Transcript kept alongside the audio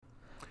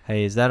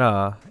Hey, is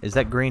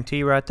that green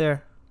tea right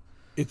there?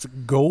 It's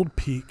Gold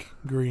Peak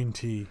green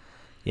tea.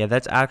 Yeah,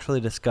 that's actually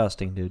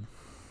disgusting, dude.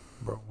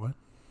 Bro, what?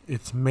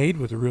 It's made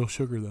with real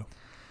sugar, though.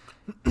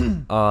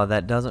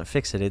 That doesn't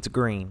fix it. It's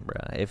green,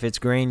 bruh. If it's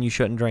green, you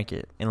shouldn't drink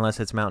it unless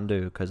it's Mountain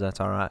Dew, because that's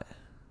all right.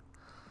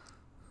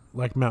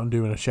 Like Mountain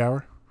Dew in a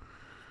shower?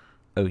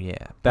 Oh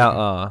yeah.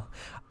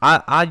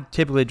 I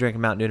typically drink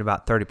Mountain Dew in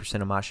about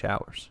 30% of my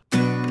showers.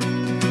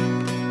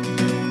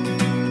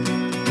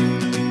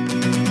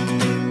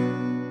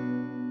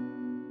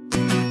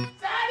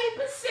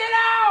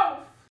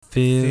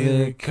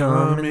 Feel it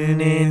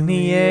coming in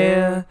the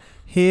air.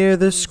 Hear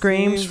the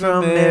screams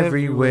from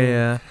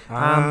everywhere.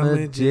 I'm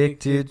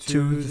addicted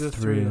to the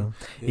thrill.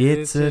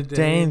 It's a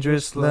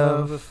dangerous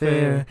love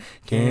affair.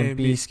 Can't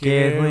be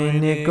scared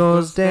when it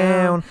goes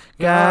down.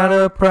 Got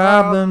a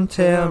problem,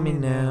 tell me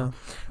now.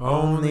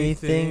 Only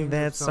thing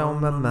that's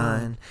on my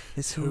mind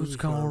is who's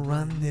gonna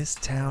run this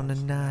town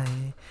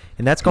tonight.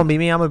 And that's gonna be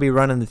me. I'm gonna be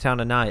running the town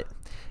tonight.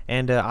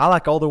 And I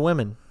like older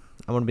women.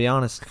 I'm gonna be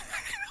honest.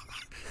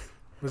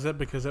 Was that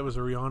because that was a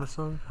Rihanna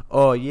song?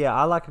 Oh, yeah.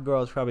 I like a girl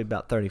who's probably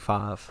about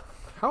 35.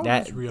 How old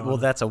is Rihanna? Well,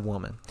 that's a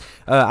woman.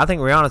 I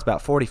think Rihanna's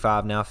about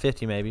 45 now,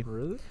 50 maybe.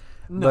 Really?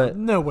 No, But-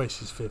 no way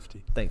she's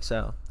 50. I think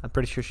so. I'm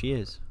pretty sure she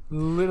is.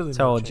 Literally That's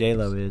no how old chance.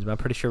 J-Lo is. But I'm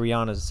pretty sure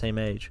Rihanna's the same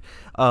age.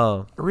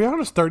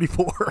 Rihanna's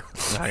 34.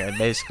 Okay,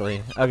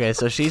 basically. Okay,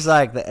 so she's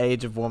like the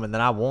age of woman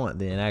that I want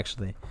then,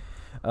 actually.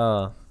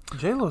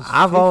 J-Lo's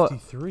I've al-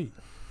 53.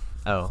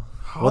 Well,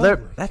 Holy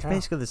that's cow.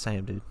 basically the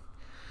same, dude.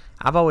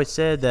 I've always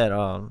said that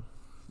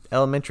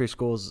elementary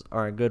schools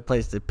are a good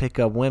place to pick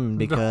up women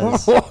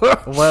because...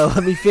 Well,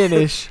 let me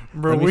finish.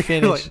 Bro, let me we're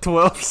finish. like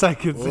 12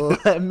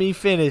 seconds. Let me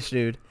finish,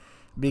 dude.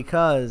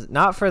 Because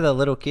not for the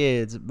little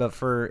kids, but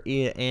for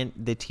and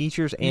the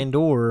teachers and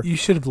or You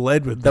should have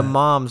led with the that.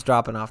 moms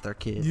dropping off their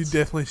kids. You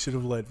definitely should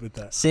have led with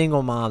that.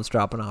 Single moms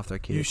dropping off their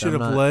kids. You should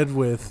have led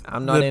with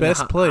I'm not the in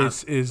best the-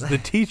 place is the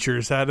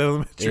teachers at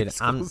elementary Dude,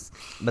 schools.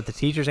 but the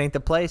teachers ain't the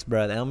place,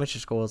 bro. The elementary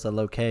school is a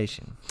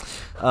location.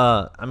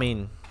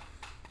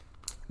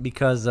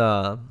 Because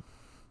I'm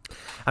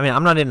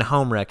not into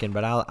home wrecking,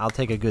 but I'll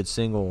take a good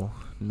single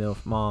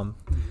MILF mom.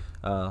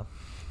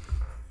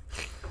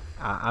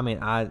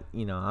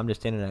 I'm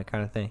just into that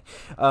kind of thing.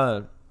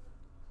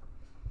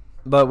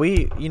 But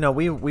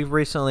we've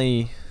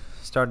recently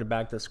started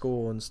back to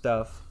school and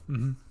stuff.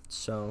 Mm-hmm.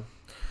 So,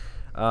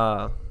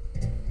 I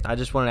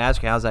just wanted to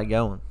ask you, how's that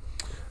going?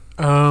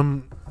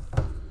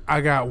 I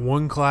got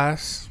one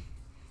class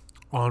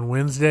on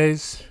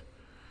Wednesdays.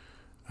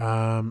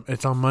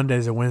 It's on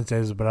Mondays and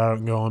Wednesdays, but I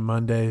don't go on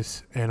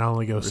Mondays, and I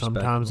only go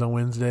sometimes on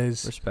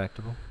Wednesdays.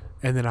 Respectable.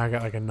 And then I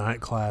got like a night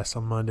class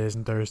on Mondays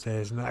and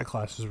Thursdays, and that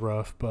class is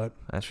rough. But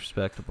That's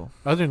respectable.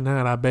 other than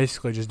that, I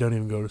basically just don't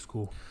even go to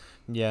school.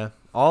 Yeah.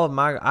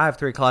 I have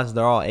 3 classes.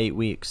 They're all 8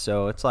 weeks.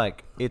 So it's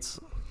like, it's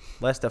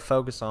less to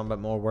focus on, but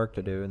more work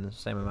to do in the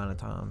same amount of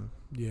time.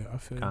 Yeah, I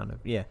feel Kind of.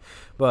 Yeah.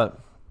 But,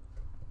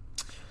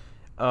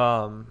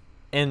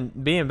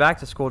 and being back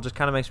to school just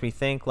kind of makes me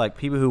think, like,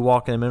 people who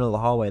walk in the middle of the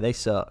hallway, they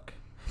suck.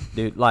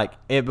 Dude, like,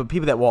 but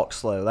people that walk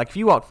slow. Like, if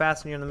you walk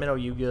fast and you're in the middle,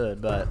 you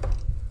good. But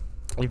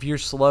if you're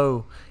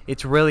slow,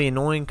 it's really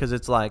annoying because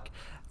it's like,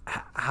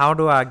 how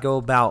do I go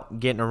about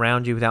getting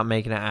around you without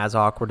making it as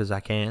awkward as I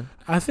can?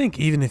 I think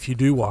even if you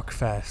do walk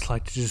fast,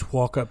 like to just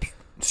walk up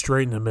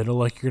straight in the middle,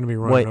 like you're going to be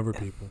running over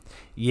people.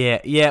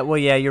 Yeah. Well,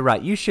 yeah, you're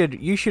right. You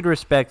should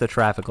respect the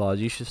traffic laws.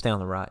 You should stay on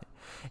the right.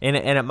 And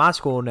at my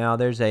school now,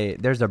 there's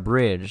a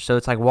bridge, so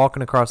it's like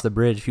walking across the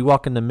bridge. If you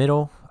walk in the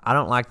middle, I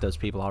don't like those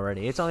people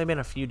already. It's only been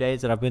a few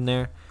days that I've been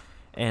there,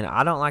 and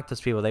I don't like those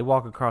people. They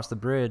walk across the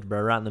bridge,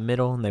 bro, right in the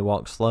middle, and they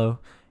walk slow,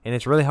 and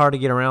it's really hard to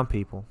get around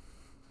people.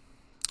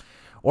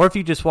 Or if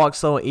you just walk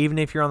slow, even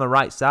if you're on the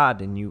right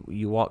side and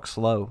you walk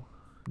slow,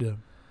 Yeah.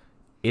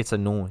 it's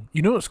annoying.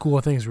 You know what school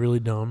I think is really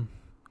dumb?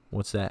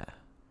 What's that?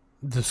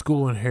 The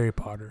school in Harry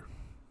Potter.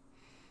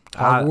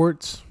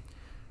 Hogwarts.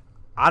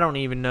 I don't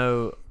even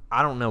know.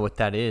 I don't know what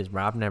that is,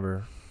 bro. I've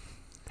never.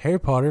 Harry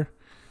Potter.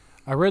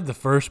 I read the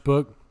first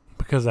book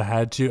because I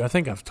had to. I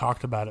think I've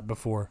talked about it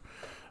before.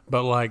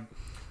 But, like,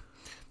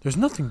 there's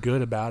nothing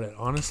good about it.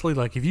 Honestly,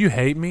 like, if you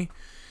hate me,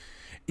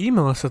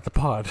 email us at the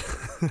pod.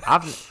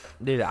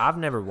 I've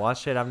never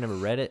watched it. I've never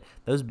read it.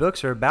 Those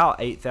books are about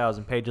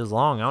 8,000 pages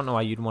long. I don't know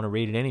why you'd want to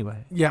read it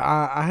anyway. Yeah,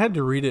 I had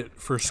to read it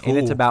for school.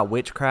 And it's about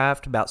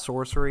witchcraft, about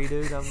sorcery,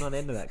 dude. I'm not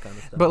into that kind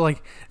of stuff. But,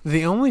 like,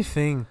 the only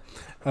thing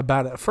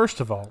about it, first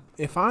of all,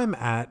 if I'm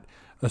at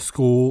a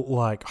school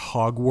like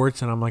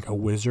Hogwarts and I'm like a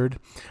wizard,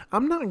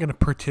 I'm not going to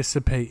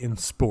participate in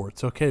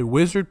sports, okay?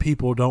 Wizard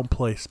people don't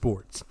play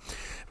sports.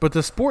 But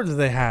the sport that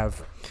they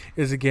have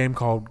is a game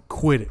called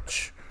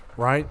Quidditch,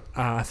 right?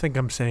 I think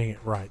I'm saying it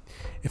right.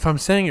 If I'm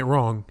saying it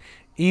wrong,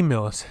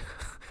 email us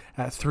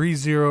at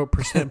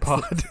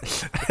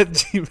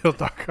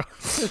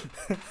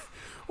 30%pod@gmail.com.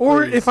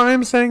 Or Please. if I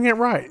am saying it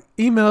right,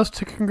 email us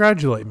to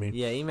congratulate me.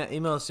 Yeah,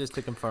 email us just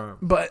to confirm.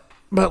 But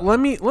let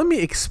me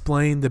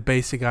explain the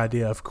basic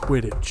idea of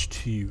Quidditch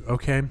to you,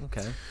 okay?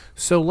 Okay.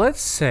 So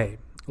let's say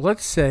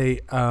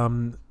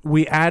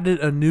we added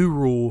a new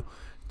rule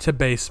to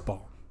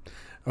baseball.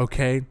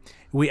 Okay,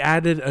 we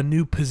added a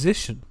new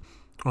position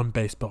on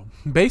baseball.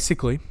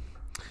 Basically,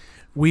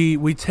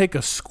 we take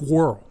a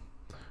squirrel,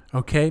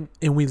 okay,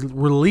 and we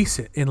release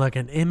it in like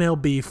an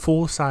MLB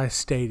full-size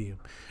stadium.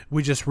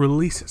 We just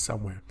release it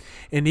somewhere,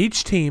 and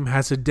each team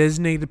has a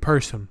designated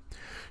person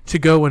to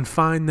go and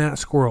find that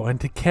squirrel and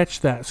to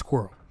catch that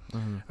squirrel.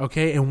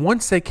 Okay, and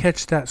once they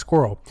catch that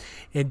squirrel,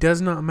 it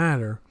does not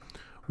matter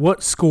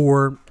what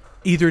score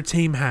either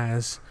team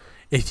has.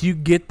 If you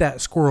get that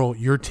squirrel,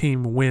 your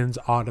team wins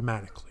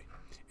automatically.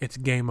 It's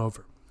game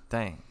over.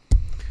 Dang.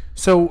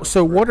 So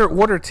what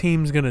are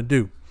teams gonna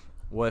do?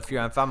 Well,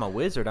 if I'm a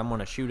wizard, I'm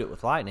gonna shoot it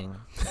with lightning,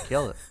 and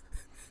kill it.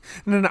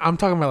 No, I'm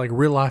talking about like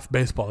real life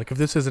baseball. Like if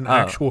this is an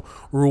actual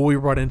rule we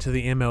brought into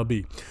the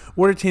MLB,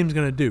 what are teams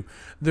gonna do?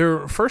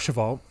 They're first of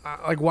all,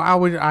 like why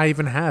would I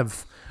even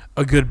have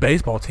a good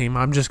baseball team?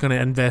 I'm just gonna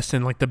invest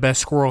in like the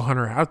best squirrel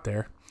hunter out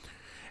there,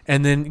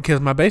 and then because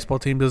my baseball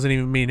team doesn't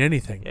even mean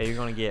anything. Yeah, you're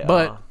gonna get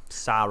But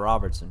Cy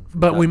Robertson.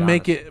 But we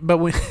make it. But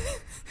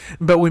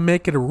we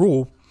make it a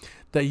rule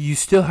that you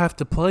still have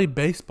to play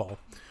baseball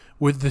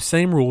with the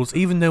same rules,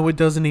 even though it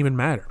doesn't even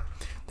matter.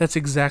 That's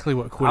exactly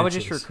what Quidditch is. I would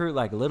just recruit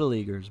like little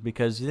leaguers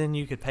because then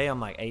you could pay them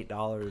like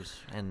 $8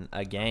 in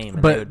a game,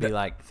 and But they would be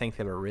like think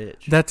they were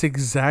rich. That's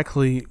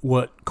exactly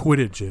what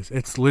Quidditch is.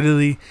 It's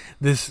literally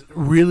this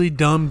really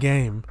dumb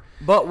game.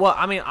 But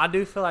I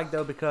do feel like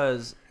though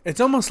because it's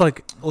almost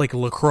like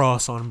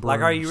lacrosse on brooms.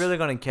 Like, are you really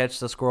going to catch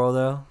the squirrel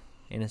though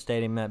in a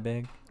stadium that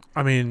big?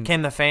 I mean,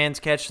 can the fans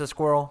catch the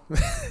squirrel?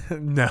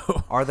 No.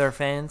 Are there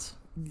fans?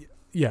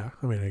 Yeah,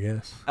 I mean, I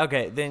guess.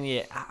 Okay, then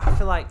yeah, I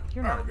feel like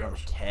you're not going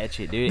to catch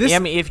it, dude. I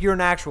mean, if you're an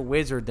actual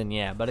wizard, then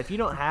yeah. But if you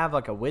don't have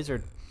like a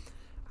wizard,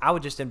 I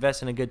would just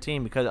invest in a good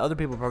team because other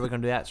people are probably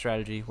going to do that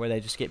strategy where they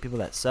just get people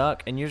that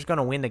suck, and you're just going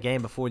to win the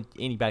game before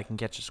anybody can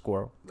catch a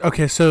squirrel.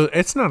 Okay, so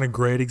it's not a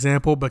great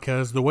example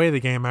because the way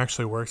the game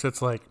actually works,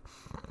 it's like.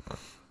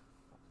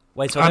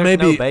 Wait, so there's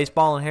no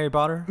baseball in Harry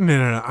Potter?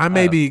 No. I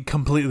may be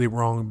completely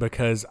wrong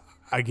because,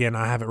 again,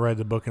 I haven't read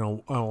the book in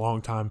a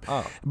long time.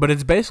 Oh. But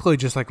it's basically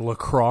just like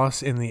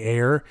lacrosse in the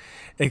air,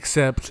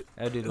 except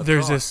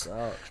there's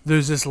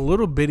this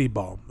little bitty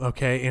ball,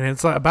 okay? And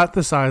it's like about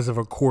the size of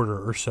a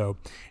quarter or so,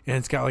 and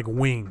it's got like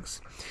wings.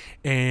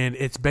 And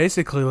it's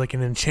basically like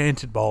an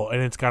enchanted ball,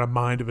 and it's got a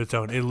mind of its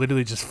own. It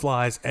literally just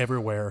flies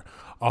everywhere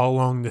all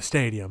along the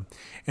stadium.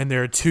 And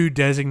there are two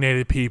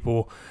designated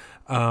people.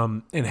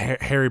 And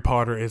Harry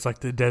Potter is like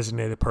the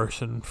designated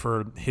person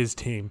for his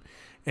team.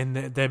 And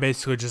they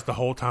basically just the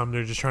whole time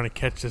they're just trying to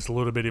catch this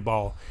little bitty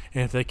ball.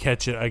 And if they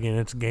catch it, again,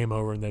 it's game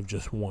over and they've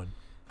just won.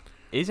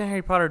 Isn't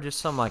Harry Potter just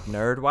some like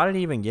nerd? Why did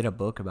he even get a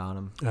book about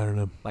him? I don't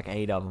know. Like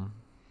 8 of them.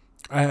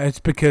 It's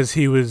because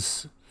he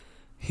was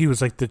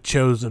like the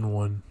chosen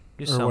one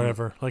or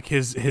whatever. Like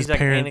his he's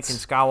parents. Like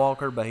Anakin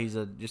Skywalker, but he's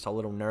just a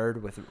little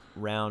nerd with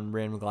round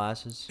rimmed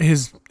glasses.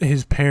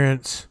 His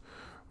parents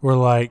were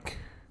like.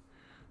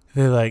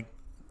 They like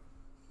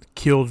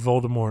killed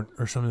Voldemort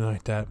or something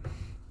like that.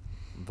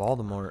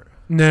 Voldemort?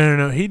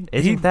 No.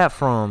 Isn't that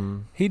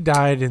from? He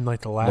died in like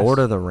the last Lord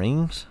of the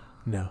Rings.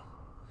 No,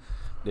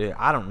 dude,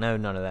 I don't know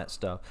none of that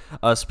stuff.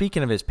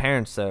 Speaking of his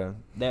parents, though,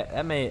 that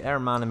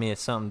reminded me of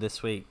something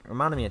this week. It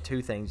reminded me of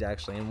 2 things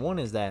actually, and one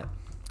is that,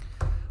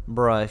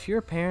 bruh, if you're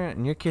a parent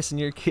and you're kissing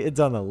your kids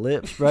on the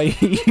lips, bro,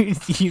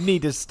 you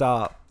need to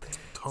stop.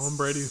 Tom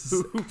Brady,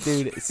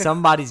 dude,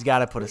 somebody's got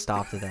to put a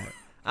stop to that.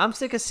 I'm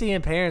sick of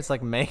seeing parents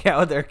like make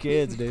out with their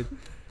kids, dude.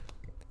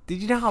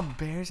 Did you know how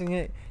embarrassing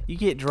it? You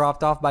get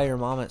dropped off by your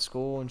mom at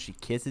school and she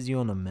kisses you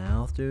on the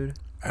mouth, dude.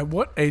 At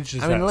what age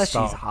does that stop? I mean, unless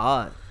she's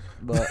hot,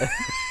 but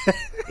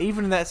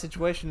even in that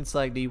situation, it's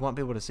like, do you want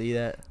people to see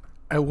that?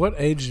 At what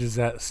age does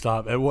that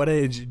stop? At what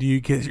age do you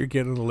kiss your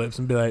kid on the lips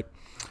and be like,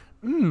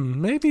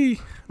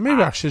 maybe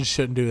I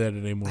shouldn't do that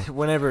anymore?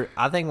 Whenever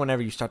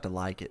you start to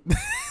like it.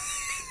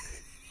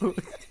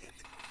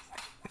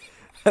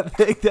 I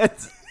think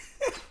that's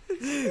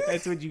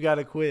when you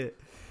gotta quit.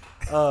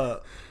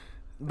 But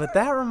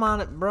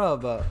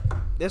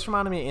this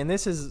reminded me, and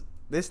this is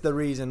the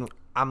reason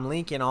I'm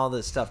linking all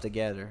this stuff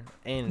together.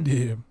 And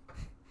yeah.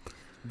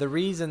 The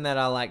reason that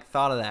I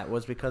thought of that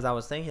was because I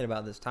was thinking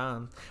about this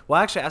time. Well,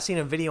 actually, I seen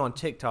a video on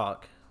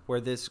TikTok where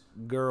this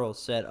girl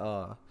said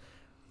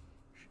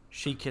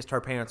she kissed her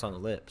parents on the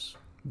lips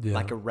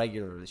like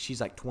irregularly. She's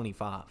like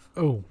 25.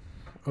 Oh.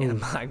 And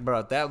I'm like, bro,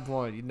 at that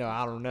point,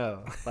 I don't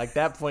know. Like,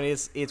 that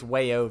point, it's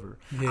way over.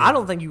 Yeah. I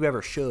don't think you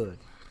ever should.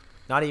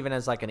 Not even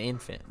as, like, an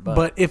infant.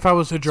 But if I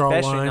was to draw a line...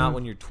 Especially not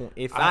when you're 20.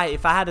 If I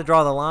had to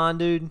draw the line,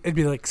 dude... It'd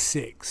be like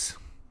 6.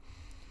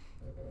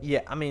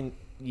 Yeah, I mean,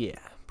 yeah.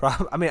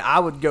 I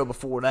would go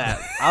before that.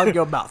 I would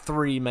go about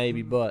 3,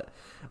 maybe. But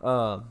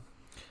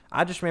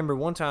I just remember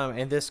one time,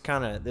 and this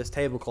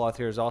tablecloth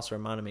here is also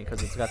reminding me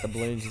because it's got the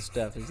balloons and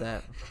stuff, is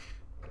that...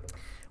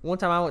 One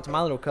time I went to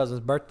my little cousin's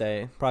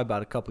birthday, probably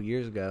about a couple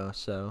years ago,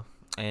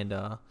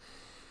 and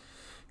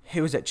he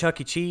was at Chuck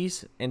E.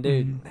 Cheese, and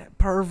dude, that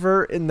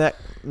pervert in that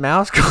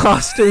mouse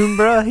costume,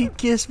 bro, he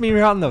kissed me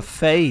right in the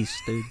face,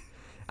 dude.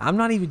 I'm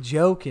not even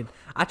joking.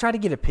 I tried to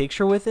get a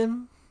picture with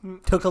him,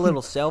 Took a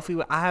little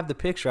selfie. I have the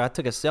picture. I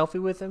took a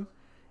selfie with him.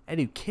 That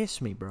dude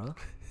kissed me, bro.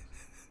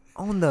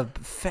 On the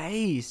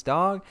face,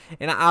 dog.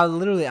 And I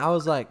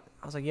was like,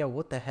 yo,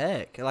 what the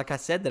heck? Like I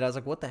said that. I was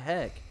like, what the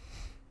heck?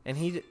 And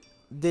he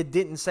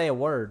didn't say a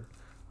word.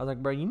 I was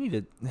like, bro, you need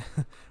to.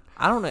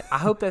 I don't know. I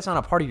hope that's not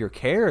a part of your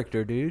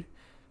character, dude.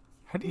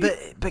 How do you?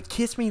 But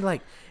kiss me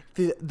like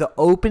the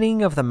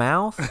opening of the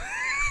mouth.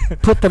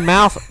 Put the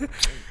mouth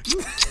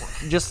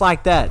just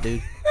like that,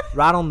 dude.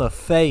 Right on the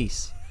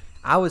face.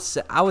 I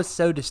was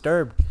so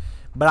disturbed,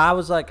 but I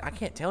was like, I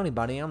can't tell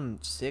anybody. I'm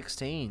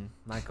 16.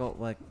 Like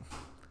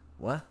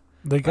what?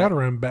 They got to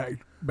run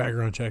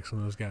background checks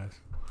on those guys.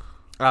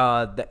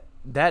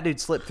 That dude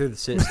slipped through the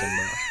system,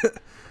 bro.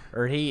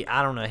 Or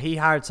I don't know. He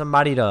hired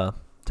somebody to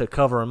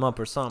cover him up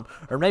or something.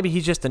 Or maybe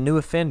he's just a new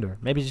offender.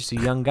 Maybe he's just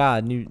a young guy,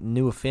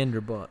 new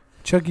offender. But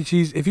Chuck E.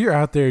 Cheese, if you're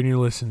out there and you're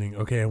listening,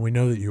 okay, and we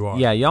know that you are.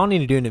 Yeah, y'all need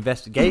to do an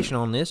investigation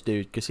on this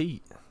dude because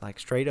he, like,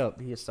 straight up,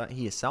 he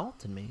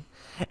assaulted me.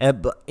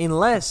 But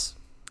unless,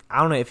 I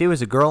don't know, if it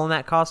was a girl in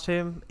that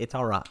costume, it's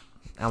all right.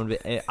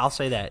 I'll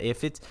say that.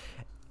 If it's,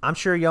 I'm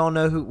sure y'all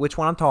know which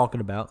one I'm talking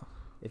about.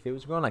 If it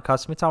was a girl in that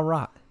costume, it's all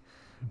right.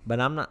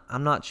 But I'm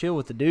not chill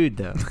with the dude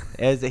though,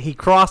 as he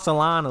crossed the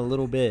line a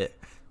little bit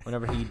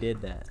whenever he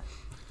did that.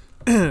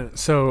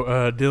 So,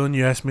 Dylan,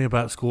 you asked me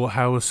about school.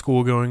 How was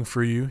school going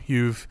for you?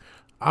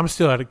 I'm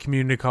still at a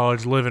community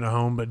college, living at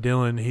home, but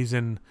Dylan, he's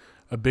in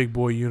a big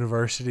boy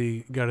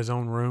university, got his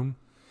own room.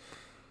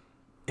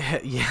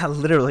 Yeah,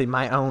 literally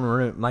my own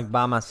room, like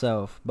by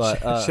myself. But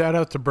shout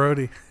out to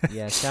Brody.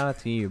 Yeah, shout out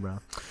to you, bro.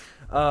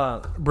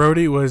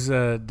 Brody was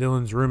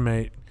Dylan's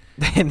roommate,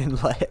 and then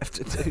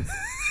left, dude.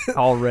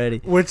 Already.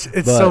 Which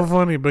it's so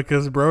funny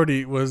because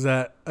Brody was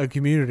at a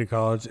community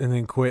college and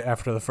then quit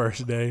after the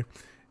first day.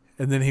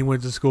 And then he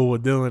went to school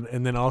with Dylan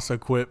and then also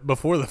quit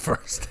before the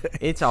first day.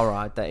 It's all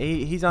right.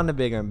 He's on to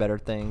bigger and better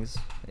things.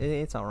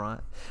 It's all right.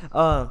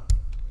 But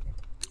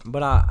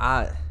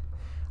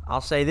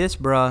I'll say this,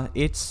 bruh.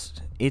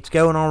 It's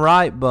going all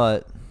right,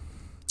 but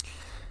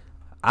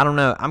I don't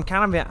know. I'm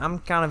kind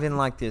of in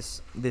like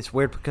this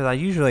weird, because I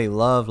usually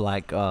love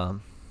like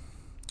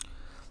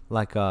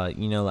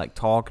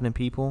talking to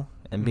people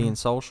and being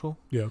social.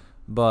 Yeah.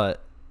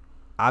 But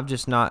I've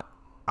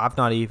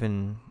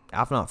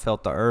not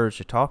felt the urge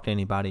to talk to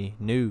anybody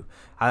new.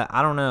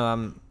 I don't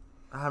know.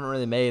 I haven't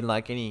really made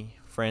like any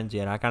friends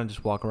yet. I kind of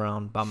just walk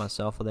around by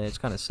myself all day. It's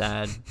kind of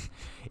sad.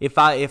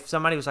 If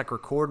somebody was like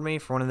recording me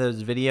for one of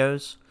those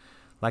videos,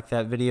 like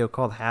that video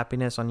called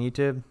Happiness on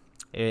YouTube,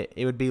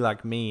 it would be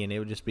like me, and it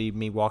would just be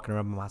me walking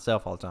around by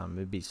myself all the time.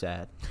 It'd be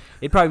sad.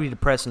 It'd probably be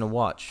depressing to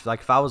watch. Like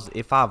if I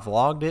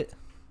vlogged it,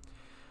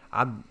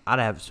 I'd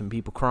have some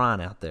people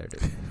crying out there,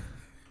 dude.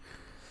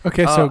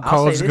 Okay, so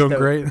college is going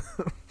great.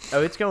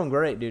 Oh, it's going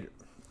great, dude.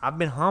 I've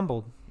been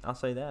humbled. I'll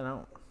say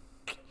that.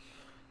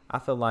 I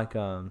feel like,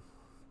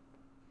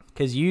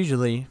 because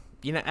usually,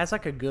 as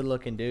like a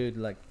good-looking dude,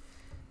 like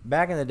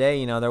back in the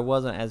day, there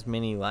wasn't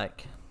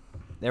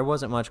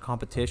much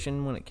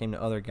competition when it came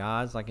to other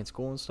guys, like in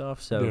school and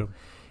stuff. So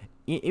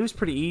it was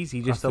pretty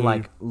easy just to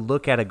like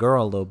look at a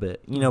girl a little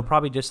bit.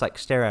 Probably just like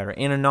stare at her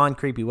in a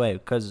non-creepy way,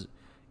 because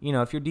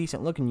if you're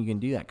decent looking, you can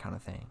do that kind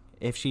of thing.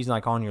 If she's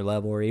like on your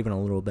level or even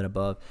a little bit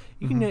above,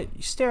 you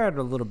can stare at her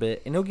a little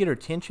bit, and it'll get her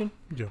attention.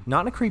 Yeah.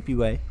 Not in a creepy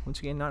way. Once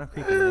again, not in a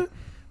creepy way.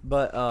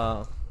 But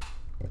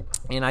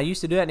and I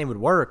used to do that, and it would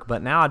work.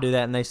 But now I do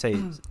that, and they say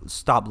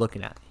stop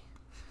looking at me.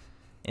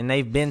 And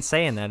they've been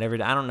saying that every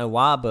day. I don't know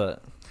why,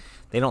 but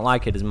they don't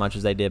like it as much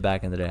as they did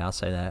back in the day. I'll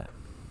say that.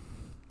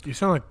 You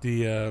sound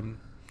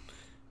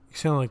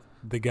like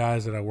the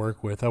guys that I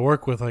work with. I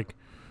work with like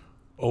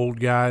old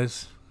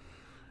guys.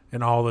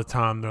 And all the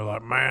time they're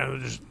like,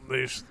 man,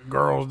 these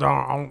girls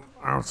aren't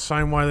the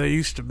same way they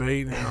used to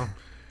be.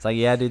 It's like,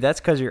 yeah, dude, that's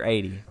because you're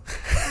 80.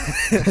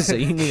 So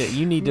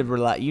you need to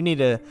rely. You need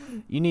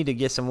to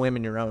get some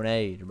women your own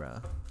age,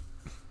 bro.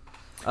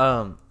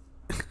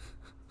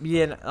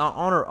 Yeah.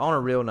 On a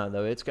real note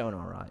though, it's going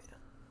all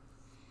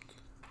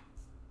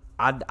right.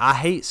 I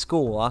hate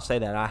school. I'll say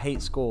that I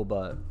hate school,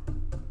 but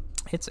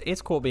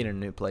it's cool being in a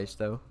new place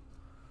though.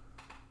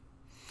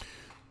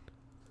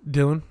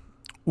 Dylan,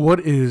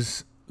 what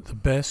is the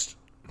best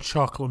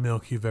chocolate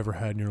milk you've ever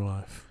had in your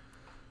life?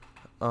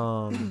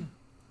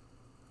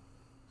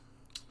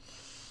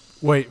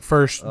 Wait,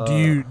 first,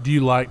 do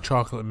you like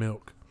chocolate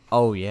milk?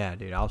 Oh yeah,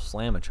 dude, I'll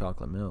slam a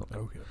chocolate milk.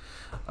 Okay.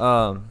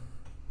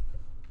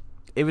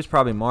 It was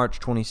probably March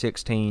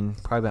 2016,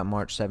 probably about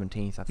March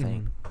 17th, I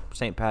think.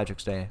 St.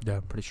 Patrick's Day. Yeah,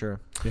 pretty sure.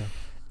 Yeah.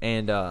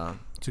 And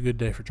it's a good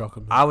day for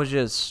chocolate milk. I was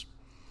just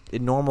a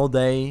normal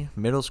day,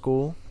 middle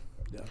school.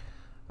 Yeah.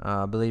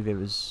 I believe it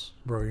was...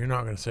 Bro, you're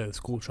not going to say the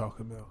school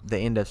chocolate milk. The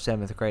end of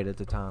 7th grade at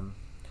the time.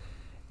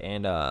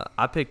 And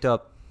I picked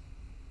up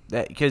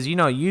that... Because,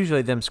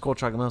 usually them school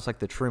chocolate milks, like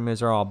the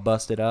Trumas, are all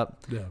busted up.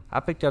 Yeah. I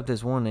picked up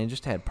this one, and it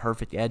just had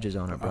perfect edges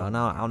on it, bro. And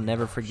I'll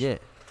never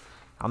forget.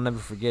 I'll never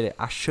forget it.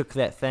 I shook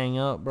that thing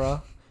up,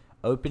 bro.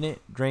 Open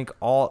it. Drink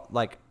all...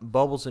 Like,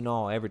 bubbles and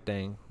all,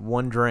 everything.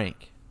 One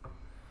drink.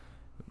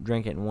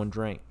 Drink it in one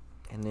drink.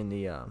 And then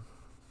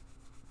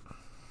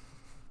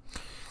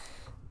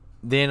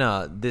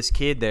this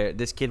kid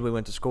we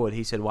went to school with,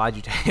 he said, why'd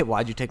you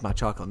take my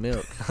chocolate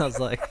milk? I was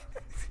like,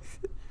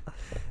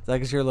 it's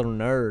like, 'cause you're a little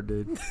nerd,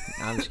 dude.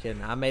 I'm just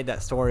kidding. I made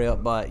that story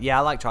up, but yeah,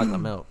 I like chocolate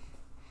milk.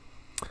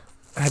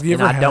 Have you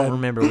ever I don't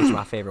remember which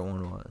my favorite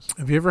one was.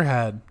 Have you ever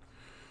had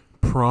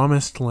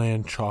Promised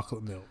Land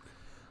chocolate milk?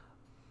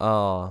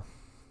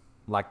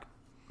 Like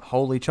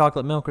Holy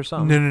chocolate milk or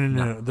something?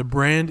 No. The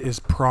brand is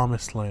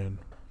Promised Land.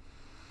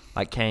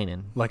 Like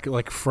Canaan.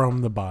 Like from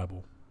the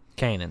Bible.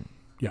 Canaan.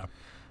 Yeah.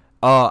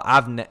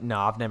 I've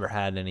never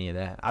had any of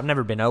that. I've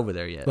never been over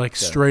there yet. Like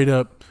straight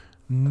up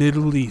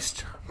Middle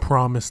East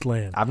Promised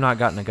Land. I've not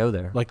gotten to go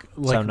there. Like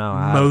so no,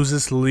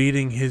 Moses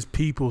leading his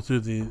people through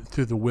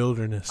the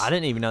wilderness. I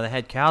didn't even know they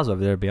had cows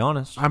over there, to be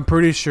honest. I'm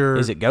pretty sure.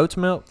 Is it goat's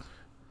milk?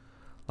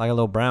 Like a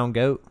little brown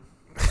goat?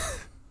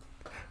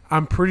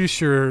 I'm pretty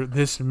sure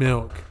this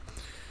milk,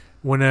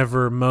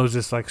 whenever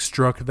Moses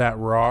struck that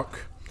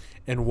rock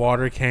and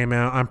water came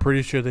out, I'm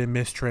pretty sure they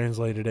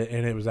mistranslated it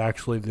and it was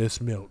actually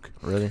this milk.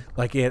 Really?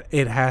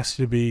 It has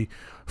to be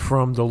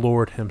from the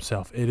Lord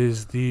himself. It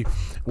is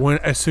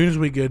as soon as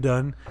we get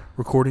done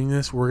recording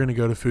this, we're going to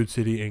go to Food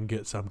City and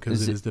get some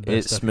because it is the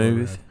best. It's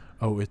smooth.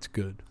 Oh, it's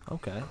good.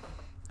 Okay.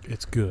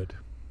 It's good.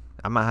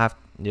 I might have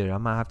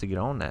to get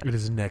on that. It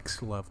is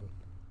next level.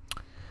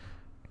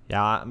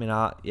 Yeah,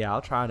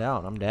 I'll try it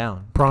out. I'm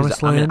down.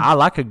 Promised Land. I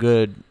like a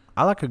good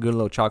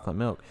little chocolate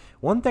milk.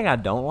 One thing I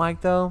don't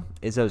like though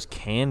is those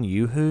canned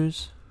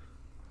Yoo-Hoos.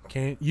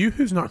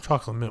 Yoo-Hoo's not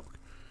chocolate milk.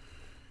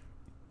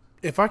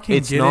 If I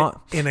can get it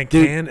in a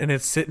can and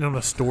it's sitting on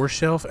a store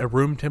shelf at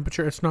room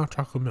temperature, it's not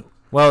chocolate milk.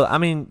 Well, I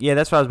mean, yeah,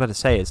 that's what I was about to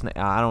say.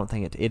 I don't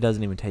think it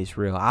doesn't even taste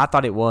real. I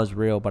thought it was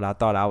real, but I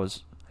thought I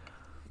was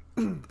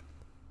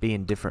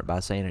being different by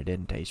saying it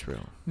didn't taste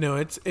real. No,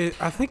 I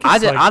think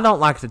I don't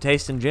like the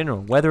taste in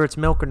general. Whether it's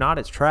milk or not,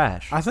 it's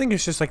trash. I think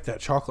it's just like that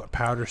chocolate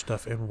powder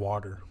stuff in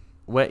water.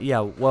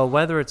 Well,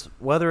 whether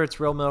it's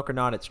real milk or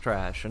not, it's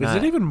trash. Is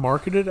it even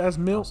marketed as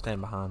milk? I'll stand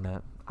behind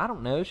that. I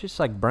don't know. It's just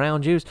like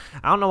brown juice.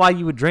 I don't know why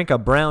you would drink a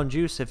brown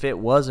juice if it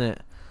wasn't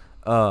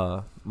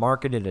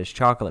marketed as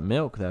chocolate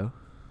milk, though.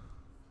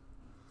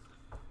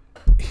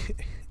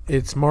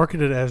 It's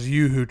marketed as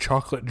Yoo-Hoo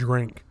chocolate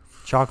drink.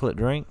 Chocolate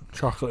drink?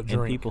 Chocolate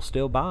drink. And people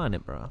still buying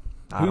it, bro.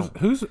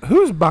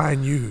 Who's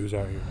buying Yoo-Hoos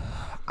out here?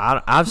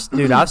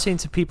 I've seen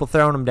some people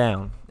throwing them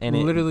down, and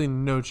literally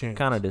no chance.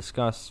 Kind of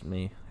disgusts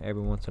me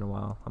every once in a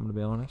while. I'm gonna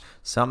be honest.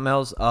 Something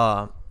else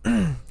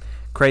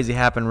crazy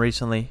happened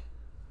recently.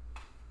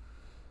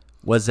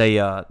 Was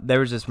there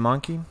was this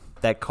monkey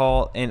that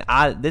called, and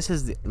this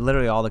is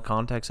literally all the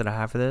context that I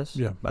have for this.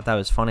 Yeah. But that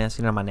was funny. I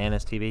seen it on my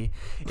Nana's TV.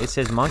 It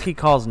says monkey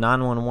calls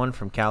 911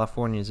 from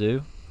California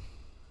Zoo,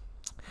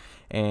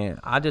 and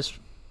I just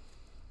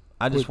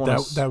want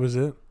to. That was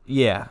it.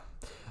 Yeah,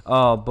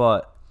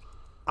 but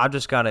I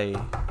think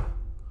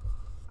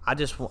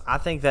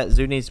that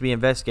zoo needs to be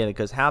investigated,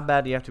 because how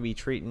bad do you have to be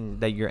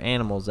treating your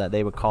animals that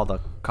they would call the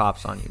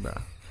cops on you, bro?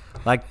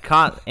 Like,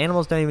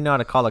 animals don't even know how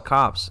to call the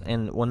cops,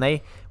 and when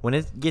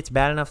it gets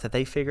bad enough that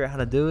they figure out how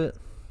to do it,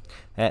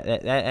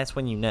 that's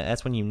when you know.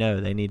 That's when you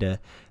know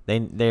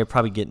they're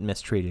probably getting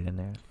mistreated in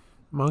there.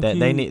 Monkey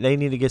They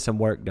need to get some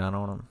work done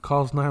on them.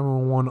 Calls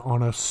 911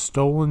 on a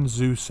stolen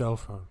zoo cell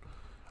phone.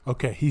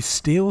 Okay, he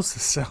steals the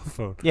cell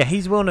phone. Yeah,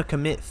 he's willing to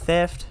commit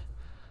theft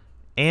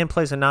and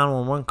place a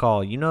 911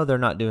 call. You know they're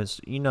not doing.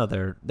 You know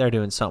they're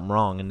doing something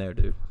wrong in there,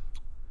 dude.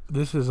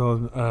 This is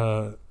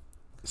on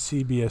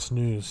CBS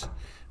News.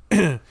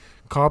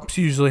 Cops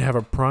usually have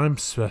a prime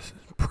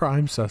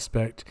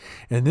suspect.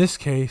 In this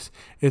case,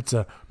 it's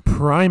a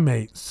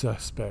primate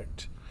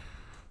suspect.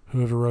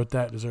 Whoever wrote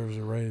that deserves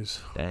a raise.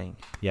 Dang.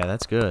 Yeah,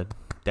 that's good.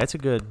 That's a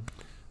good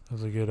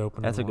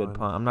opening. That's a good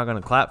pun. I'm not going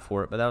to clap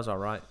for it, but that was all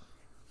right.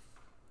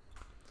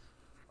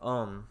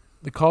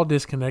 The call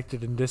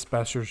disconnected and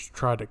dispatchers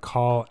tried to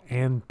call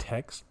and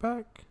text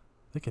back.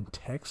 They can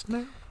text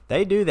now?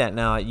 They do that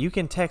now. You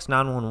can text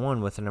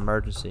 911 with an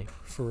emergency.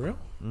 For real?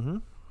 Mm-hmm.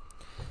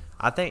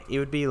 I think it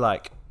would be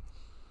like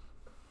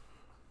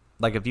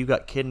if you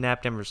got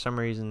kidnapped and for some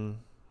reason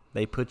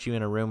they put you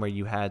in a room where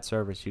you had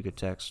service, you could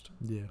text.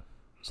 Yeah.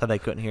 So they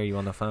couldn't hear you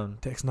on the phone.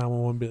 Text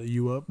 911, be like,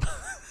 you up?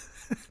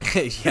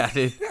 Yeah,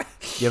 dude.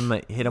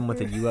 Hit them with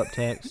a you up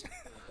text.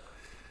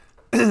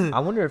 I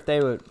wonder if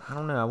they would. I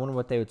don't know. I wonder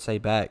what they would say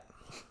back.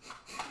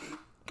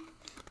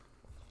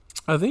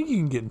 I think you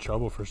can get in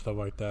trouble for stuff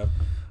like that.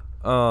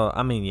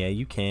 I mean, yeah,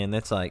 you can.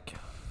 That's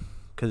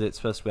because it's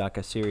supposed to be like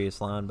a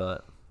serious line,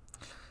 but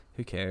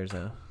who cares,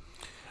 though?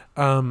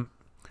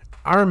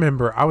 I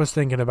remember I was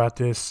thinking about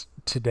this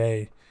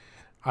today.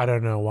 I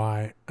don't know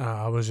why.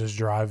 I was just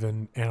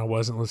driving and I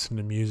wasn't listening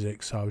to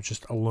music, so I was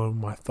just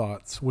alone with my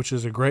thoughts, which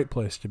is a great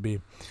place to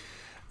be.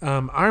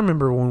 I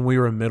remember when we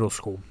were in middle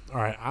school. All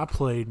right, I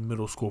played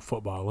middle school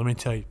football. Let me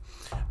tell you,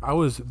 I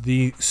was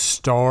the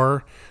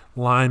star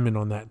lineman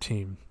on that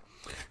team.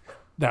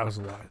 That was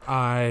a lie.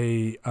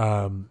 I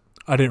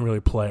didn't really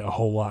play a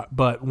whole lot,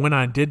 but when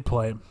I did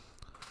play,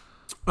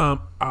 I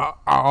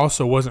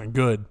also wasn't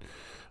good,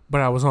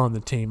 but I was on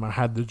the team. I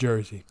had the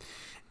jersey,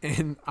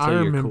 and So I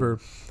remember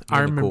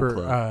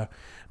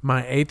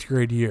my 8th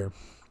grade year.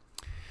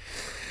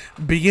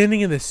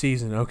 Beginning of the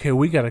season, okay,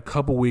 we got a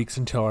couple weeks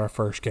until our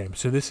first game.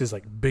 So this is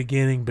like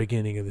beginning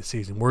of the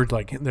season.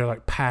 They're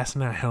like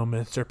passing out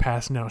helmets, they're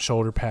passing out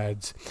shoulder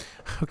pads,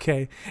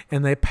 okay,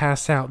 and they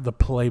pass out the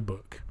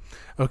playbook.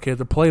 Okay,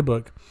 the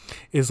playbook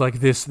is like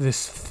this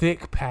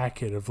thick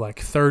packet of like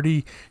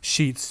 30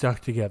 sheets stuck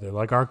together.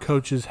 Like our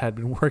coaches had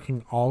been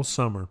working all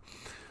summer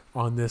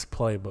on this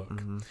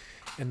playbook,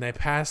 and they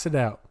pass it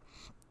out,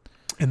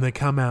 and they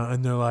come out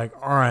and they're like,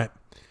 all right.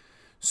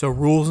 So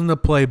rules in the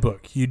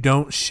playbook. You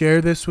don't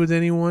share this with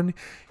anyone.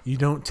 You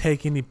don't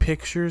take any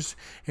pictures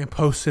and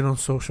post it on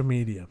social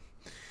media.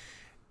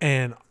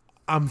 And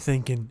I'm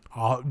thinking,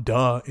 oh,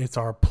 duh, it's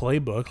our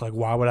playbook. Like,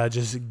 why would I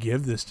just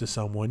give this to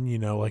someone,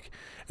 like,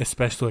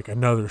 especially like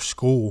another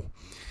school?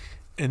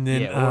 And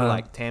then, or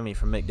like Tammy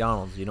from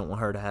McDonald's. You don't want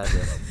her to have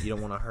you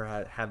don't want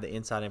her to have the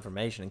inside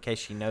information in case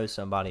she knows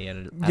somebody at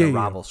a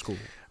rival school.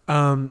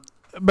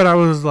 But I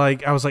was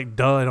like,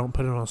 duh, I don't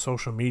put it on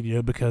social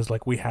media because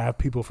like we have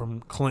people from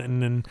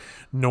Clinton and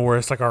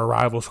Norris, like our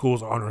rival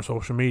schools, on our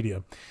social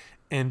media.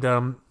 And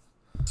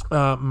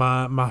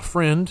my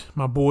friend,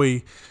 my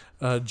boy,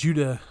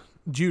 Judah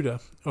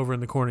over in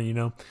the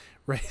corner,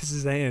 raises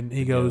his hand.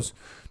 He goes,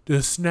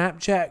 "Does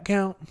Snapchat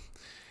count?"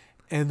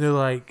 And they're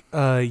like,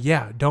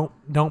 "Yeah,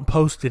 don't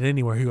post it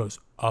anywhere." He goes,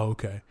 "Oh,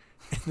 okay."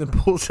 And then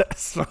pulls out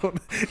his phone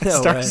and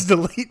starts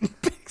deleting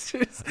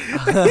pictures.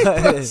 He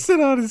posts it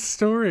on his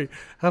story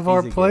of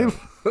our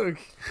playbook.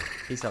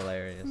 He's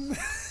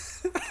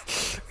hilarious.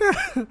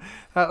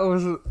 That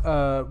was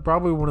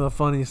probably one of the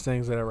funniest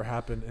things that ever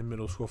happened in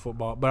middle school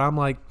football. But I'm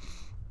like,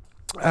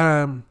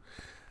 I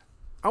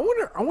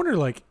wonder,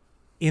 like,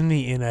 in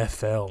the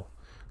NFL,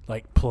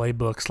 like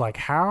playbooks, like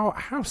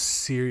how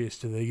serious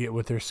do they get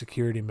with their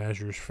security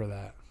measures for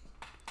that?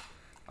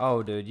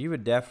 Oh, dude, you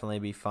would definitely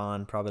be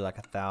fined probably like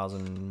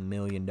 $1,000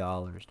 million,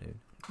 dude.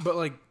 But,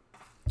 like,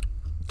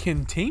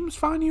 can teams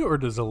fine you, or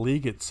does the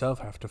league itself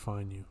have to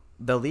fine you?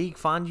 The league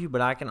fined you, but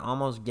I can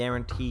almost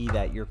guarantee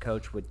that your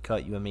coach would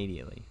cut you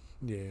immediately.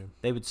 Yeah.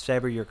 They would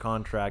sever your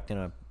contract in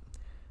a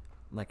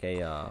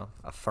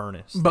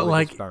furnace. But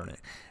like, burn it.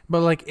 But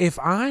like, if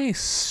I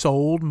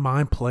sold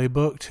my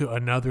playbook to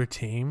another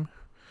team,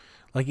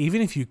 like,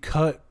 even if you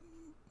cut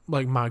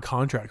like my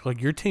contract,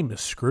 like, your team is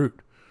screwed.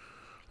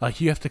 Like,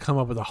 you have to come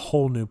up with a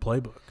whole new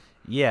playbook.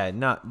 Yeah,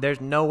 no,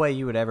 there's no way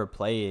you would ever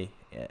play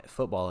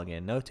football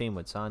again. No team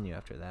would sign you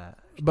after that.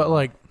 But,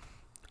 like,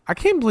 I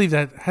can't believe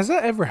that. Has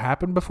that ever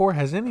happened before?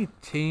 Has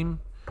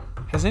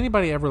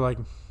anybody ever, like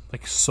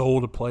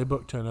sold a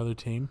playbook to another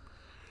team?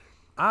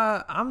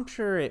 I'm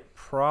sure it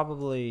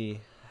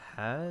probably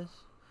has.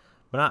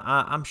 But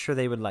I'm sure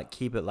they would, like,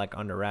 keep it, like,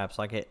 under wraps.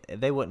 Like,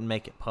 they wouldn't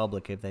make it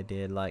public if they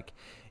did. Like,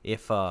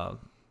 if,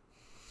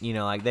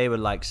 like, they would,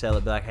 like, sell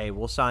it, be like, hey,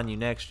 we'll sign you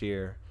next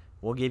year.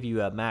 We'll give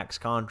you a max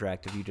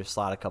contract if you just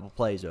slide a couple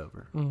plays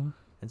over. Mm-hmm.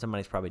 And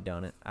somebody's probably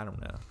done it. I don't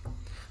know.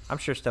 I'm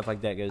sure stuff like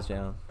that goes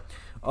down.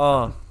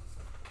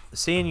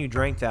 Seeing you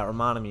drink that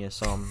reminded me of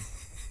something.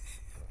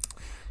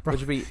 Bro,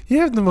 you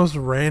have the most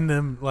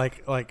random,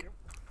 like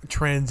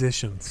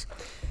transitions.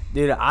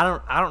 Dude, I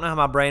don't know how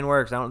my brain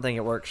works. I don't think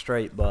it works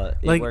straight, but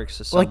it works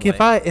the same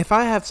way. If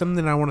I have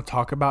something I want to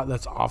talk about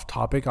that's off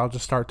topic, I'll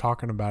just start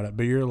talking about it.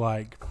 But you're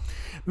like,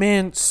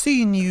 man,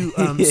 seeing you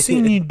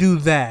do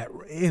that,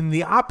 and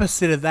the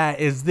opposite of that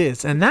is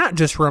this, and that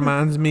just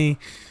reminds me.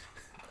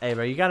 Hey,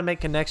 bro, you got to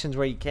make connections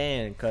where you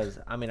can, because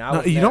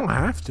you don't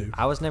have to.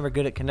 I was never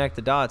good at connect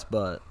the dots,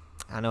 but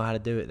I know how to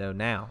do it though.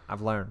 Now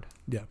I've learned.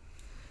 Yeah.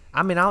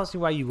 I don't see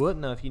why you wouldn't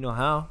know if you know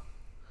how.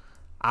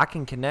 I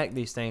can connect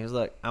these things.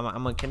 Look, I'm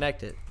gonna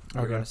connect it.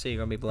 You're gonna see. You're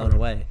gonna be blown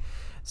away.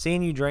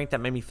 Seeing you drink, that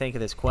made me think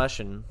of this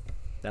question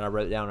that I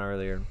wrote down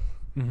earlier.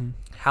 Mm-hmm.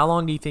 How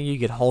long do you think you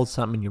could hold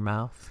something in your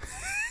mouth?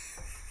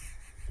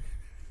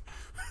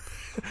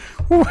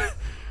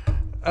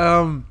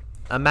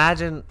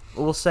 Imagine,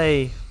 we'll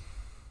say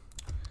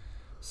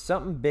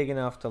something big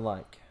enough to,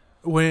 like.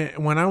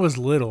 When I was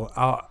little,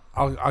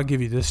 I'll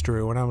give you this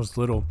story. When I was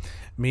little,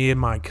 me and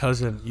my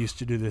cousin used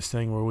to do this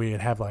thing where we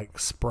would have, like,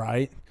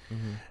 Sprite.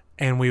 Mm-hmm.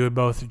 And we would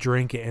both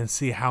drink it and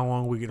see how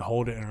long we could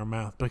hold it in our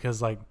mouth.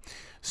 Because, like,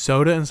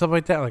 soda and stuff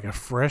like that, like a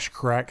fresh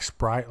cracked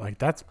Sprite, like,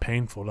 that's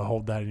painful to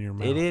hold that in your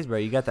mouth. It is, bro.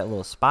 You got that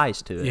little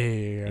spice to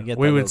it. Yeah.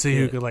 We would see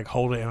who could, like,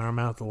 hold it in our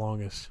mouth the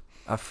longest.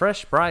 A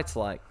fresh Sprite's,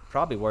 like,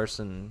 probably worse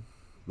than,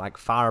 like,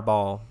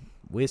 Fireball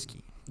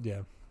whiskey.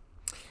 Yeah.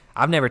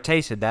 I've never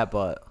tasted that,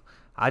 but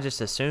I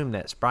just assume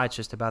that Sprite's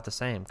just about the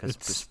same. Because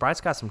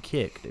Sprite's got some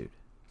kick, dude.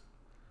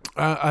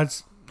 I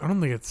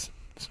don't think it's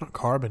not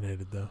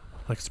carbonated, though.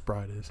 Like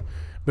Sprite is.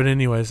 But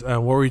anyways,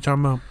 what were you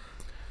talking about?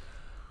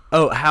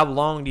 Oh, how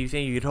long do you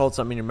think you could hold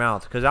something in your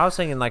mouth? Because I was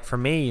thinking, like, for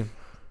me,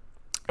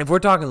 if we're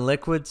talking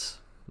liquids,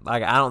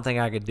 like, I don't think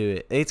I could do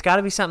it. It's got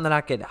to be something that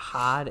I could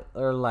hide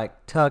or,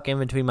 like, tuck in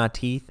between my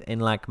teeth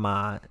and, like,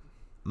 my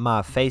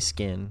face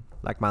skin,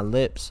 like my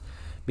lips,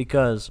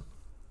 because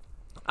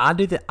I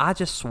do that. I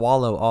just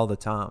swallow all the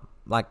time,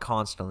 like,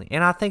 constantly.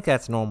 And I think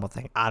that's a normal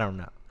thing. I don't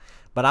know.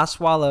 But I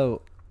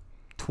swallow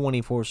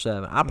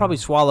 24/7. I probably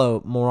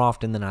swallow more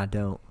often than I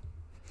don't.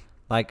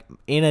 Like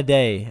in a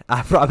day,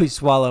 I probably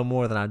swallow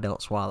more than I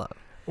don't swallow.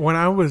 When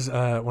I was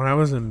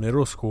in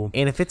middle school,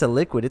 And if it's a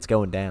liquid, it's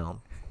going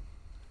down.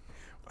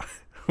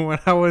 when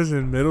I was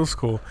in middle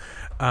school,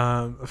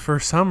 for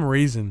some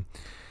reason,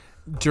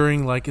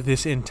 during like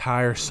this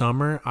entire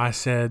summer, I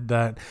said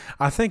that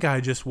I think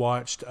I just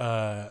watched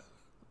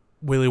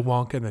Willy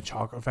Wonka and the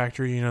Chocolate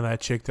Factory. You know,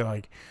 that chick that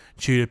like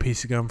chewed a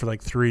piece of gum for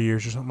like 3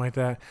 years or something like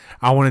that.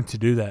 I wanted to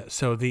do that.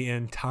 So the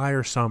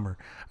entire summer,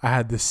 I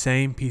had the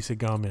same piece of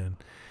gum in.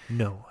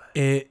 No.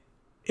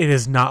 It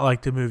is not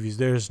like the movies.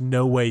 There's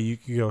no way you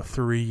could go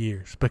 3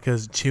 years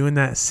because chewing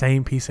that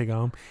same piece of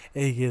gum,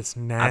 it gets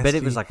nasty. I bet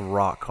it was like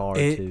rock hard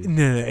too.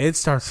 No, it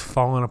starts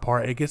falling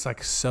apart. It gets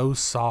like so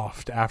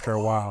soft after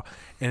a while,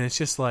 and it's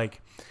just like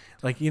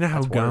you know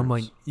how That's gum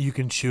worse. like you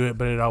can chew it,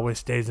 but it always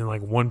stays in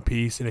like one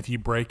piece, and if you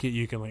break it,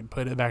 you can like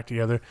put it back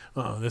together.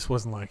 This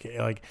wasn't like it.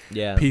 Like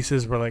Yeah.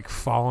 pieces were like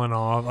falling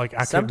off. Like I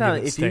couldn't Sometimes get it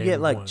if you staying get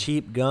in like one.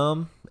 cheap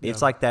gum,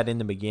 it's Yeah. like that in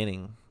the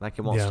beginning. Like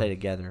it won't Yeah. stay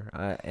together,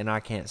 and I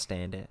can't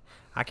stand it.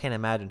 I can't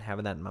imagine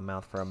having that in my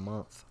mouth for a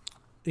month.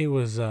 It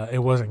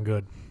wasn't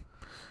good.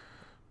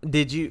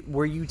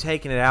 Were you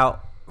taking it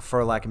out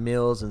for like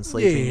meals and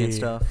sleeping and Yeah.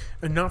 stuff?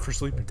 And not for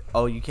sleeping.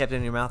 Oh, you kept it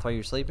in your mouth while you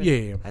were sleeping?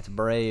 Yeah. That's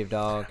brave,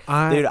 dog.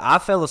 I- Dude, I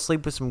fell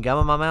asleep with some gum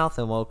in my mouth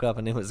and woke up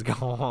and it was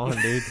gone,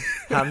 dude.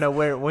 I don't know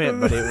where it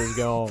went, but it was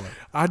gone.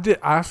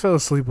 I fell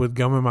asleep with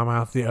gum in my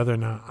mouth the other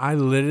night.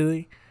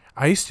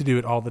 I used to do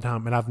it all the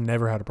time, and I've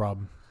never had a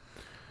problem.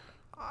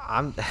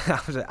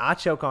 I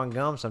choke on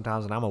gum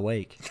sometimes and I'm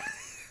awake.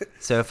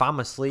 So if I'm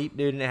asleep,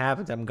 dude, and it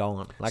happens, I'm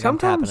gone. Like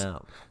Sometimes- I'm tapping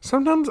out.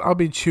 Sometimes I'll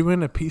be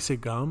chewing a piece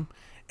of gum,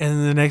 and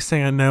then the next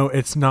thing I know,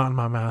 it's not in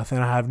my mouth,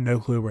 and I have no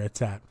clue where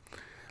it's at.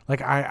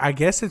 Like I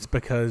guess it's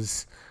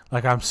because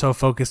like I'm so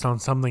focused on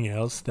something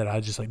else that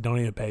I just like don't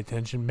even pay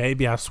attention.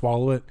 Maybe I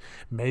swallow it.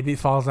 Maybe it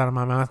falls out of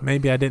my mouth.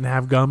 Maybe I didn't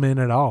have gum in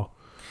at all.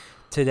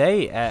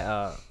 Today,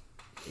 that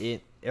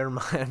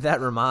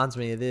reminds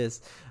me of this.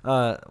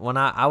 When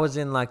I was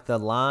in like the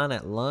line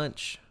at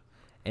lunch,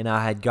 and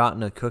I had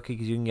gotten a cookie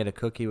because you can get a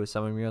cookie with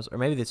some of your meals, or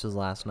maybe this was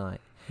last night.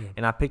 Yeah.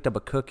 And I picked up a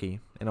cookie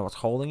and I was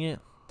holding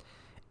it,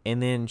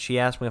 and then she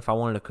asked me if I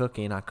wanted a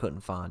cookie, and I couldn't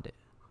find it,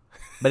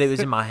 but it was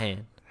in my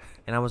hand,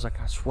 and I was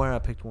like, I swear I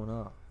picked one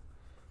up,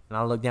 and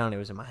I looked down and it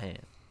was in my hand.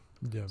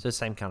 Yeah. So the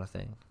same kind of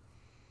thing.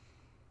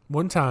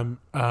 One time,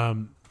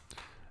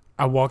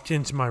 I walked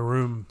into my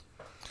room,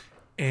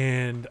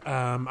 and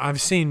I've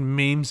seen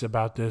memes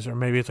about this, or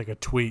maybe it's like a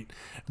tweet,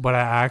 but I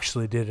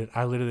actually did it.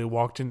 I literally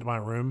walked into my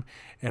room,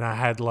 and I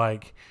had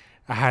like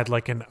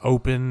an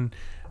open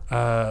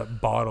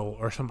bottle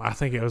or something. I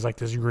think it was like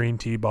this green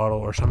tea bottle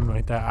or something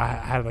like that. I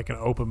had like an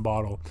open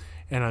bottle,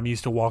 and I'm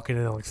used to walking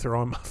in and like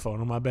throwing my phone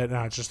on my bed, and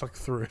I just like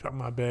threw it on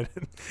my bed,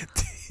 and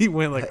he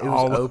went like It was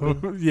all open?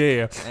 over.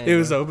 Yeah, Dang, it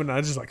was bro. open.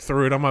 I just like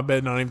threw it on my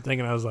bed, not even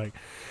thinking. I was like,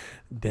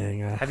 dang.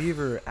 Have you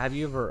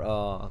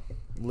ever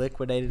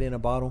liquidated in a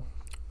bottle,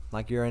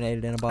 like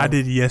urinated in a bottle? I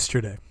did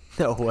yesterday.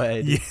 No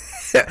way. Yeah.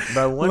 Dude.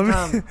 Bro, one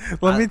time.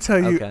 Let me tell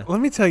you. Okay.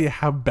 Let me tell you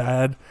how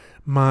bad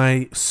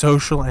my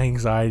social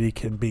anxiety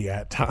can be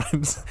at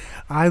times.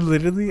 I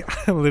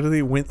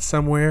literally went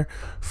somewhere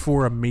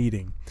for a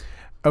meeting.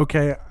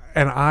 Okay,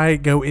 and I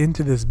go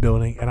into this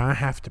building and I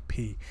have to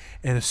pee.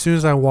 And as soon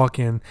as I walk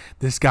in,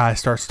 this guy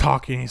starts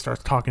talking. He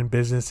starts talking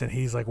business, and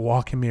he's like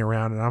walking me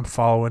around, and I'm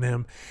following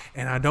him.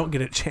 And I don't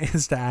get a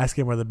chance to ask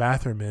him where the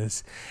bathroom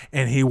is.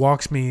 And he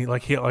walks me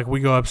like we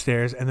go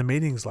upstairs, and the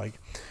meeting's like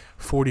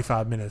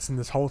 45 minutes, and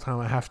this whole time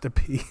I have to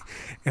pee.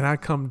 And I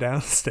come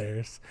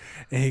downstairs,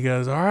 and he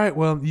goes, all right,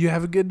 well, you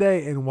have a good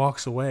day, and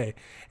walks away.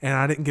 And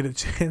I didn't get a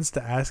chance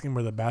to ask him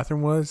where the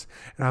bathroom was,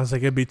 and I was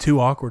like, it'd be too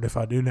awkward if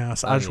I do now.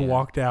 So I just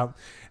walked out,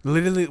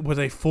 literally with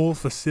a full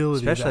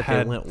facility, Especially that if had,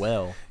 it went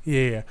well.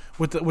 yeah,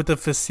 with the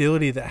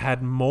facility that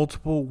had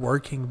multiple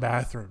working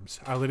bathrooms.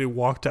 I literally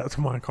walked out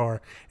to my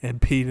car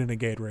and peed in a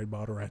Gatorade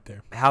bottle right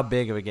there. How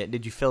big of a get?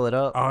 Did you fill it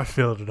up? Oh, I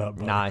filled it up,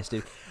 buddy. Nice,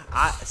 dude.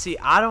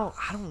 I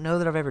don't know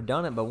that I've ever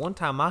done it, but one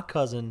time my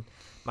cousin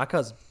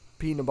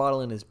peed in a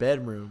bottle in his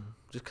bedroom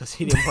just because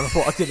he didn't want to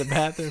walk to the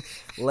bathroom.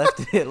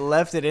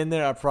 Left it in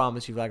there. I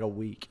promise you, like a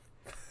week.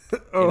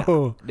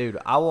 Oh, Dude,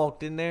 I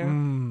walked in there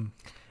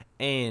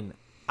and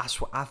I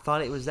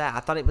thought it was that. I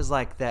thought it was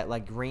like that,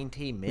 like green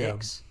tea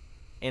mix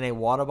in a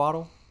water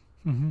bottle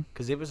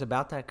because it was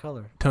about that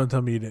color. don't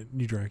tell me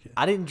you drank it.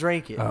 I didn't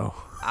drink it. Oh.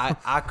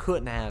 I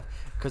couldn't have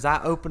because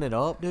I opened it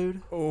up,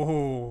 dude.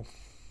 Oh.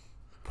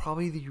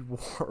 Probably the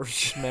worst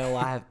smell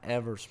I have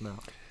ever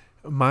smelled.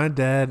 My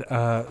dad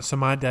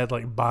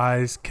like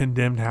buys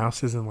condemned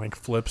houses and like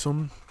flips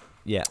them.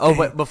 Yeah. Oh,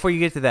 but before you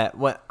get to that,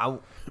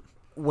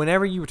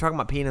 whenever you were talking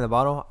about peeing in the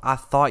bottle, I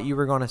thought you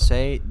were going to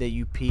say that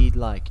you peed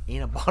like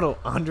in a bottle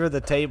under the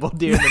table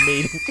during the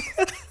meeting.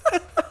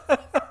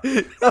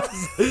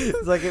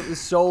 It's like it was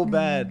so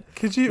bad.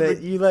 Could you?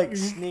 That you like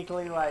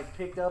sneakily like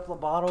picked up the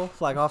bottle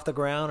like off the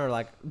ground or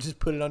like just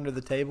put it under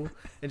the table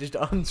and just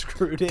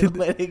unscrewed it and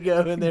let it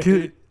go in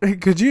there.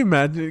 Could you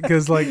imagine?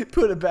 Because like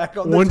put it back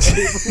on the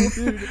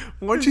table. Dude.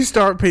 Once you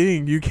start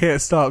peeing, you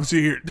can't stop. So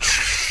you're.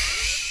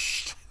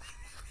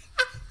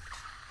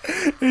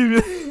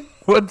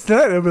 What's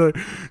that? I'll be like,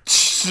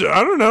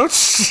 I don't know. I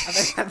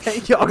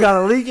think y'all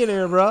got a leak in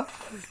here, bro.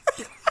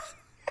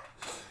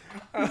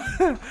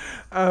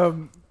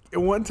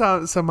 One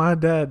time, so my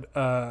dad,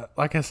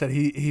 like I said,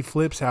 he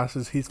flips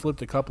houses. He's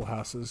flipped a couple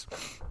houses,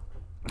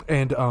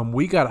 and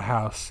we got a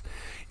house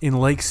in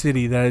Lake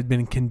City that had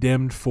been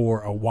condemned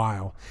for a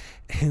while,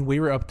 and we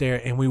were up there,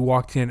 and we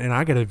walked in, and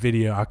I got a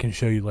video I can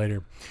show you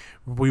later.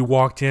 We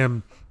walked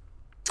in,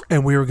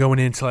 and we were going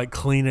in to like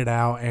clean it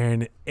out,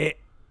 and it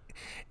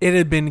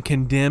had been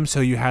condemned, so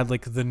you had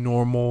like the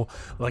normal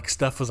like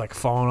stuff was like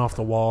falling off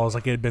the walls,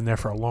 like it had been there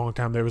for a long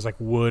time. There was like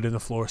wood in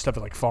the floor, stuff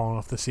had like falling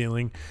off the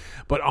ceiling.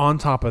 But on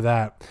top of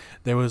that,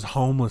 there was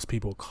homeless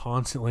people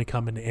constantly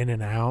coming in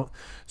and out.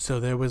 So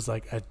there was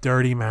like a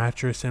dirty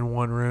mattress in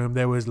one room.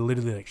 There was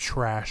literally like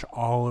trash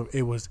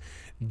it was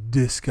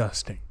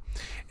disgusting.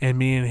 And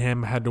me and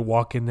him had to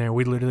walk in there.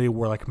 We literally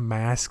wore like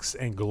masks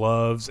and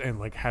gloves and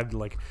like had to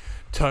like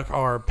tuck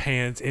our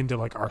pants into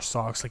like our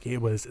socks. Like it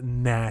was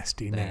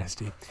nasty.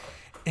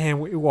 And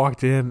we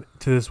walked in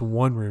to this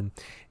one room,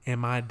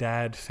 and my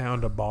dad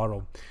found a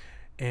bottle,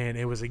 and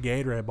it was a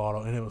Gatorade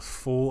bottle, and it was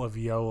full of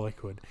yellow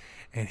liquid.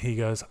 And he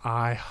goes,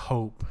 "I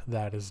hope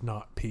that is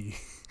not pee."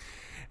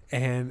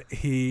 And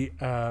he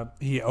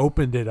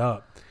opened it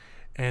up.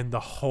 And the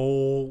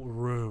whole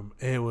room,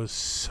 it was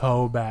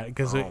so bad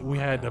because we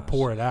had to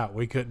pour it out.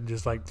 We couldn't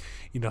just like,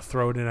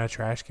 throw it in a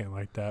trash can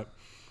like that.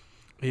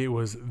 It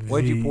was.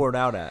 Where'd you pour it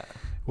out at?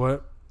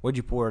 What? Where'd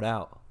you pour it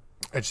out?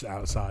 It's just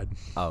outside.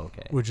 Oh,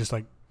 okay. We're just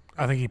like,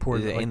 I think he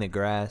poured it in the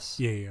grass.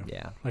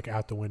 Yeah. Like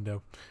out the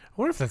window. I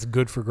wonder if that's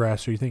good for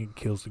grass, or you think it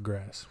kills the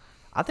grass?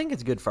 I think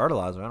it's good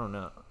fertilizer. I don't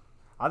know.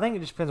 I think it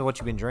just depends on what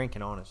you've been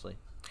drinking, honestly.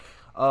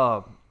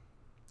 But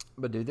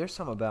dude, there's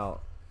something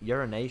about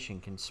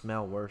urination can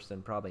smell worse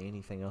than probably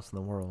anything else in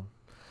the world.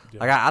 Yeah.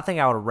 Like I think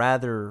I would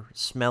rather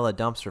smell a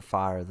dumpster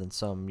fire than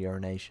some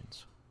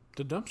urinations.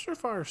 The dumpster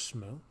fires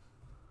smell?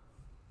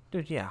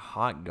 Dude, yeah,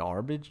 hot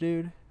garbage,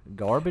 dude.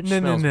 Garbage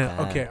smells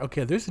bad.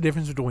 Okay. There's a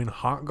difference between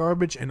hot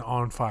garbage and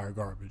on fire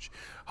garbage.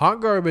 Hot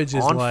garbage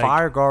is on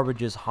fire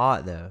garbage is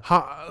hot though.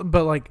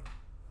 But like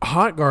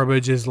hot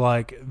garbage is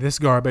like this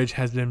garbage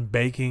has been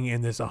baking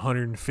in this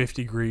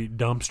 150-degree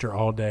dumpster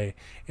all day,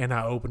 and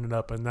I open it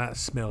up and that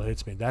smell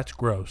hits me. That's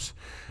gross.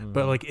 Mm.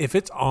 But like if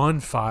it's on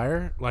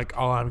fire, like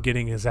all I'm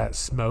getting is that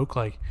smoke.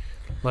 Like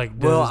does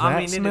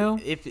that smell?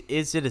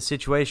 Is it a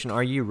situation?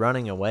 Are you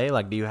running away?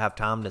 Like, do you have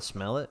time to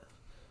smell it?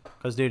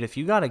 Because, dude, if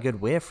you got a good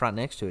whiff right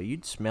next to it,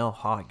 you'd smell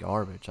hot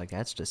garbage. Like,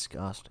 that's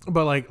disgusting.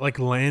 But, like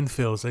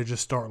landfills, they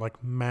just start,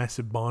 like,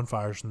 massive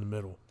bonfires in the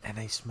middle. And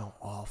they smell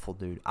awful,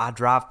 dude. I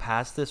drive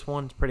past this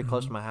one. It's pretty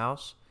close to my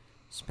house.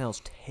 It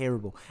smells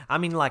terrible. I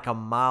mean, like, a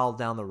mile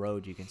down the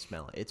road, you can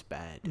smell it. It's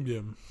bad, dude.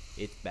 Yeah.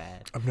 It's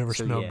bad. I've never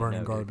smelled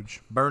burning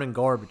garbage. Dude. Burning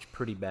garbage,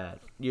 pretty bad.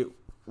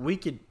 We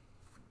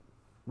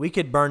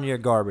could burn your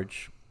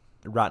garbage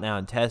right now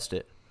and test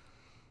it.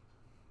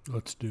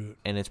 Let's do it.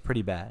 And it's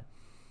pretty bad.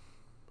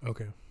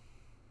 Okay.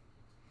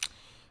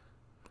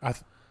 I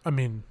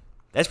mean,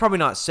 that's probably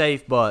not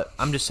safe, but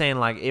I'm just saying,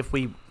 like, if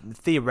we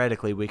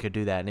theoretically we could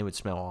do that and it would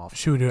smell awful.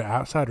 Should we do it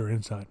outside or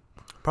inside?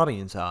 Probably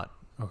inside.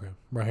 Okay,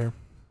 right here.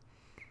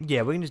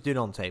 Yeah, we can just do it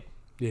on the table.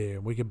 Yeah,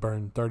 we could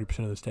burn 30%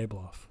 of this table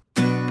off.